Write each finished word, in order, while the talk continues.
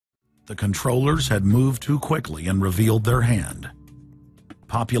the controllers had moved too quickly and revealed their hand.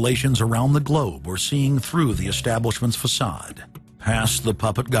 Populations around the globe were seeing through the establishment's facade, past the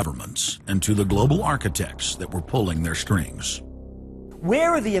puppet governments, and to the global architects that were pulling their strings.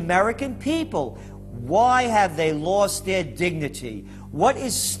 Where are the American people? Why have they lost their dignity? What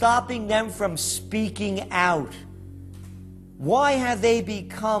is stopping them from speaking out? Why have they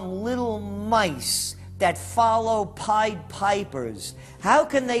become little mice that follow Pied Pipers? How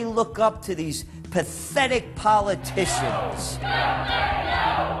can they look up to these pathetic politicians?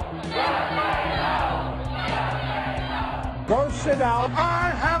 Go sit down. I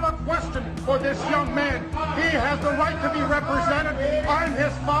have a question for this young man. He has the right to be represented. I'm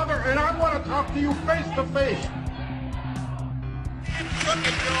his father, and I want to talk to you face to face. Look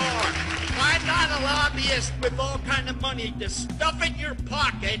at your. Why not a lobbyist with all kind of money to stuff in your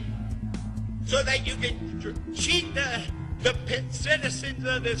pocket so that you can cheat the citizens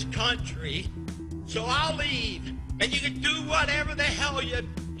of this country? So I'll leave, and you can do whatever the hell you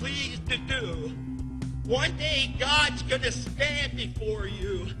please to do. One day God's gonna stand before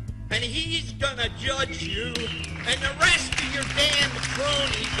you, and he's gonna judge you and the rest of your damn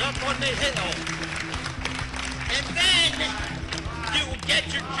cronies up on the hill. And then you will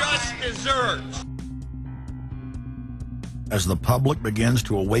get your just desserts. As the public begins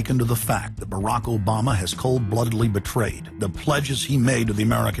to awaken to the fact that Barack Obama has cold-bloodedly betrayed the pledges he made to the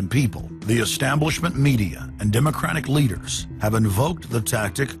American people, the establishment media and Democratic leaders have invoked the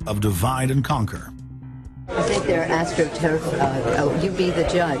tactic of divide and conquer. I think they're astroturf. You be the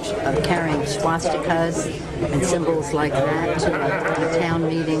judge of carrying swastikas and symbols like that to a town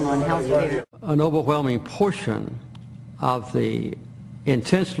meeting on health care. An overwhelming portion of the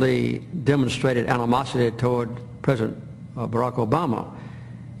intensely demonstrated animosity toward President Barack Obama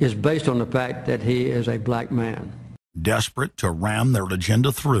is based on the fact that he is a black man. Desperate to ram their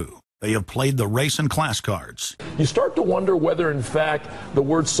agenda through, they have played the race and class cards. You start to wonder whether, in fact, the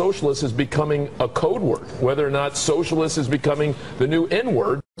word socialist is becoming a code word, whether or not socialist is becoming the new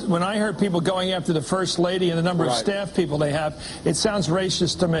N-word. When I heard people going after the First Lady and the number of staff people they have, it sounds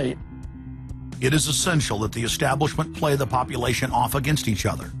racist to me. It is essential that the establishment play the population off against each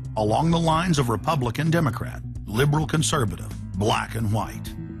other, along the lines of Republican, Democrat, liberal, conservative, black and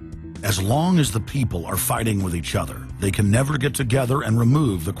white. As long as the people are fighting with each other, they can never get together and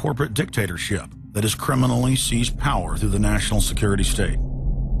remove the corporate dictatorship that has criminally seized power through the national security state.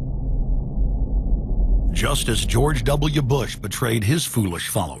 Just as George W. Bush betrayed his foolish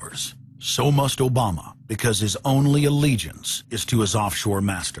followers, so must Obama, because his only allegiance is to his offshore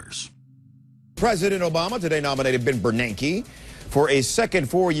masters. President Obama today nominated Ben Bernanke for a second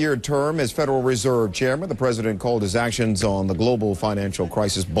four-year term as Federal Reserve Chairman. The president called his actions on the global financial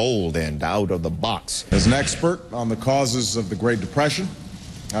crisis bold and out of the box. As an expert on the causes of the Great Depression,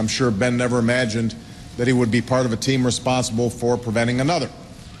 I'm sure Ben never imagined that he would be part of a team responsible for preventing another.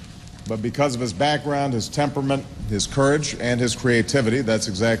 But because of his background, his temperament, his courage, and his creativity, that's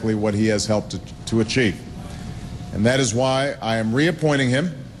exactly what he has helped to achieve. And that is why I am reappointing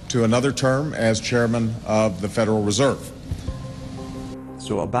him to another term as Chairman of the Federal Reserve.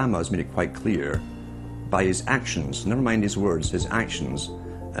 So Obama has made it quite clear by his actions, never mind his words, his actions,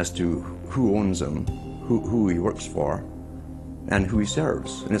 as to who owns him, who he works for, and who he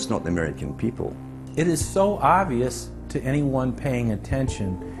serves. And it's not the American people. It is so obvious to anyone paying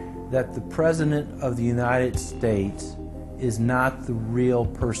attention that the President of the United States is not the real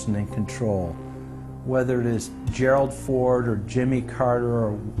person in control. Whether it is Gerald Ford or Jimmy Carter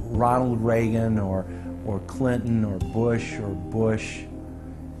or Ronald Reagan or Clinton or Bush,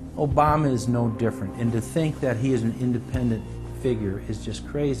 Obama is no different, and to think that he is an independent figure is just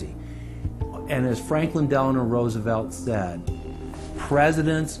crazy. And as Franklin Delano Roosevelt said,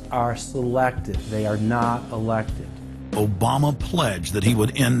 presidents are selected, they are not elected. Obama pledged that he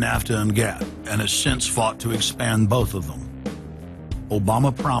would end NAFTA and GATT, and has since fought to expand both of them.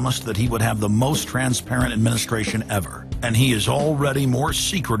 Obama promised that he would have the most transparent administration ever, and he is already more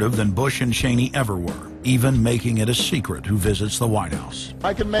secretive than Bush and Cheney ever were, even making it a secret who visits the White House.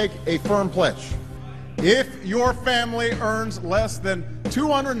 I can make a firm pledge. If your family earns less than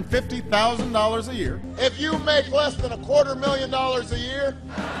 $250,000 a year, If you make less than $250,000 a year,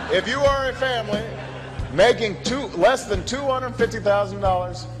 if you are a family making less than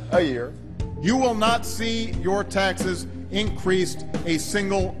 $250,000 a year, you will not see your taxes increased a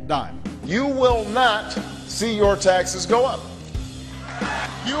single dime. You will not see your taxes go up.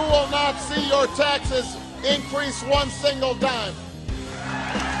 you will not see your taxes increase one single dime.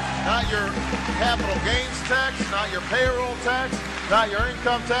 Not your capital gains tax, not your payroll tax, not your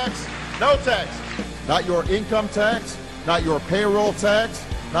income tax, no tax. Not your income tax, not your payroll tax,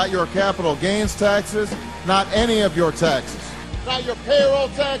 not your capital gains taxes, not any of your taxes. Not your payroll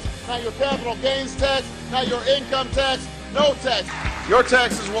tax, not your capital gains tax, not your income tax, no tax. Your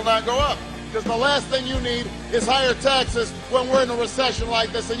taxes will not go up, because the last thing you need is higher taxes when we're in a recession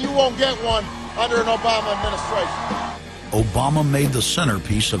like this, and you won't get one under an Obama administration. Obama made the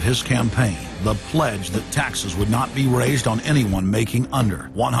centerpiece of his campaign the pledge that taxes would not be raised on anyone making under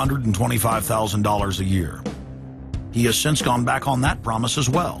 $125,000 a year. He has since gone back on that promise as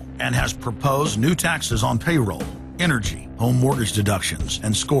well and has proposed new taxes on payroll, energy, home mortgage deductions,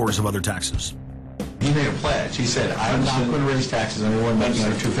 and scores of other taxes. He made a pledge. He said, I'm not going to raise taxes on anyone making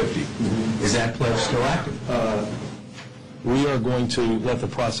under $250,000. Is that pledge still active? We are going to let the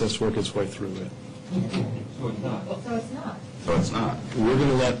process work its way through it. So it's not. So it's not. So it's not. We're going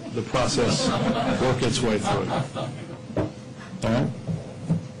to let the process work its way through it. All right?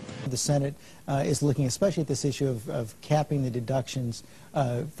 The Senate is looking especially at this issue of capping the deductions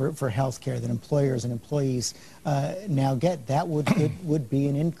for health care that employers and employees now get. That would be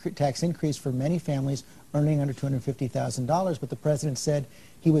an tax increase for many families earning under $250,000, but the president said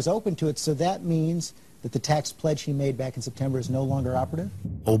he was open to it, so that means that the tax pledge he made back in September is no longer operative?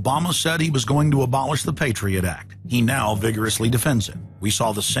 Obama said he was going to abolish the Patriot Act. He now vigorously defends it. We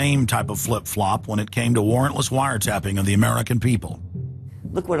saw the same type of flip-flop when it came to warrantless wiretapping of the American people.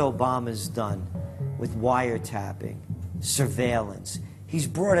 Look what Obama's done with wiretapping, surveillance. He's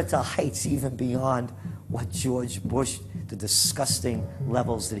brought it to heights even beyond what George Bush, the disgusting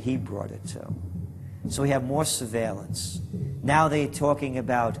levels that he brought it to. So we have more surveillance. Now they're talking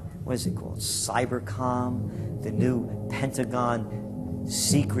about, what is it called, Cybercom, the new Pentagon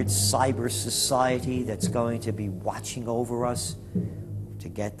secret cyber society that's going to be watching over us. To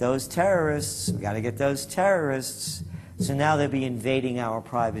get those terrorists, we got to get those terrorists. So now they'll be invading our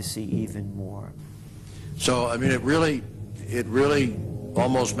privacy even more. So, I mean, it really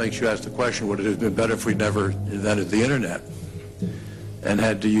almost makes you ask the question, would it have been better if we never invented the internet and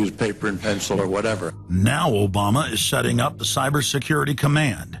had to use paper and pencil or whatever? Now Obama is setting up the Cybersecurity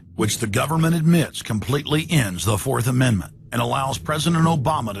Command, which the government admits completely ends the Fourth Amendment and allows President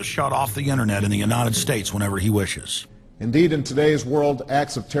Obama to shut off the internet in the United States whenever he wishes. Indeed, in today's world,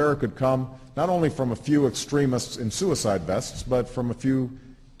 acts of terror could come not only from a few extremists in suicide vests, but from a few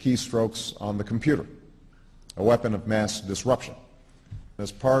keystrokes on the computer, a weapon of mass disruption.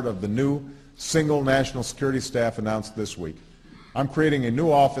 As part of the new single national security staff announced this week, I'm creating a new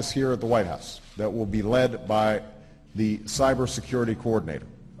office here at the White House that will be led by the cybersecurity coordinator.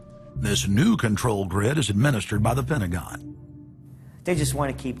 This new control grid is administered by the Pentagon. They just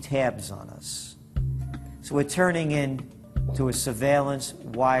want to keep tabs on us. So we're turning into a surveillance,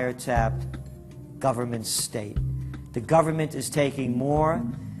 wiretapped government state. The government is taking more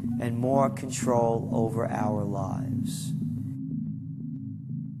and more control over our lives.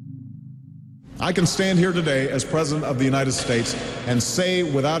 I can stand here today as President of the United States and say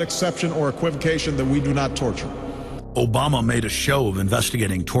without exception or equivocation that we do not torture. Obama made a show of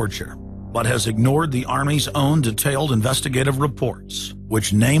investigating torture, but has ignored the Army's own detailed investigative reports,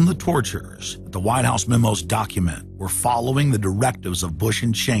 which name the torturers that the White House memos document were following the directives of Bush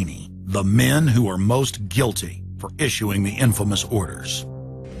and Cheney, the men who are most guilty for issuing the infamous orders.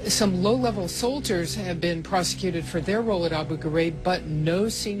 Some low-level soldiers have been prosecuted for their role at Abu Ghraib, but no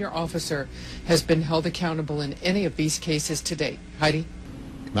senior officer has been held accountable in any of these cases to date. Heidi?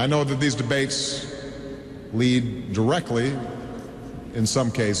 I know that these debates lead directly, in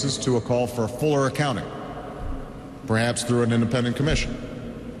some cases, to a call for fuller accounting, perhaps through an independent commission.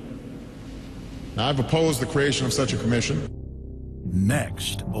 Now, I've opposed the creation of such a commission.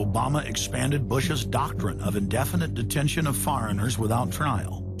 Next, Obama expanded Bush's doctrine of indefinite detention of foreigners without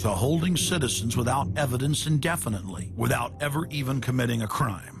trial to holding citizens without evidence indefinitely, without ever even committing a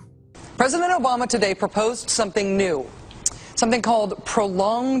crime. President Obama today proposed something new, something called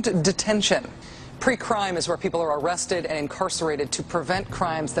prolonged detention. Pre-crime is where people are arrested and incarcerated to prevent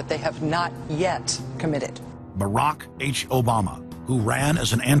crimes that they have not yet committed. Barack H. Obama, who ran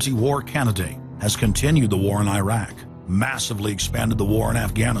as an anti-war candidate, has continued the war in Iraq, massively expanded the war in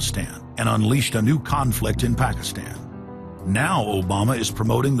Afghanistan, and unleashed a new conflict in Pakistan. Now Obama is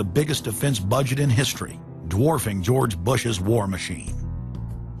promoting the biggest defense budget in history, dwarfing George Bush's war machine.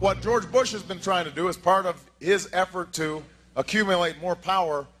 What George Bush has been trying to do as part of his effort to accumulate more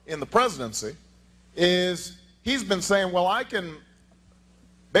power in the presidency is he's been saying, well, I can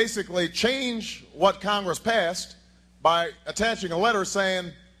basically change what Congress passed by attaching a letter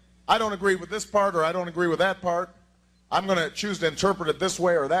saying, I don't agree with this part or I don't agree with that part. I'm going to choose to interpret it this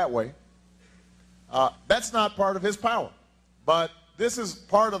way or that way. That's not part of his power. But this is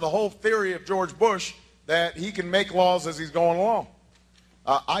part of the whole theory of George Bush, that he can make laws as he's going along.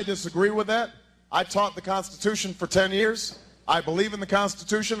 I disagree with that. I taught the Constitution for 10 years. I believe in the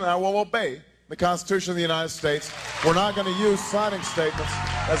Constitution, and I will obey the Constitution of the United States. We're not going to use signing statements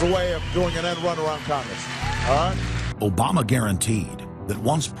as a way of doing an end run around Congress. All right? Obama guaranteed that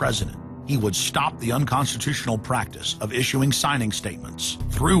once president, he would stop the unconstitutional practice of issuing signing statements,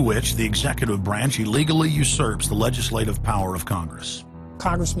 through which the executive branch illegally usurps the legislative power of Congress.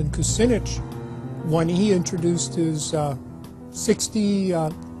 Congressman Kucinich, when he introduced his 60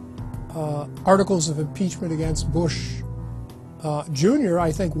 articles of impeachment against Bush Jr.,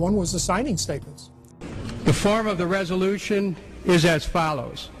 I think one was the signing statements. The form of the resolution is as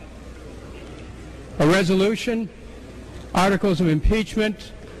follows. A resolution, articles of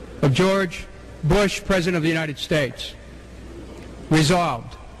impeachment of George Bush, President of the United States.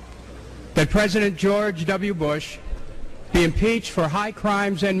 Resolved, that President George W. Bush be impeached for high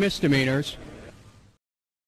crimes and misdemeanors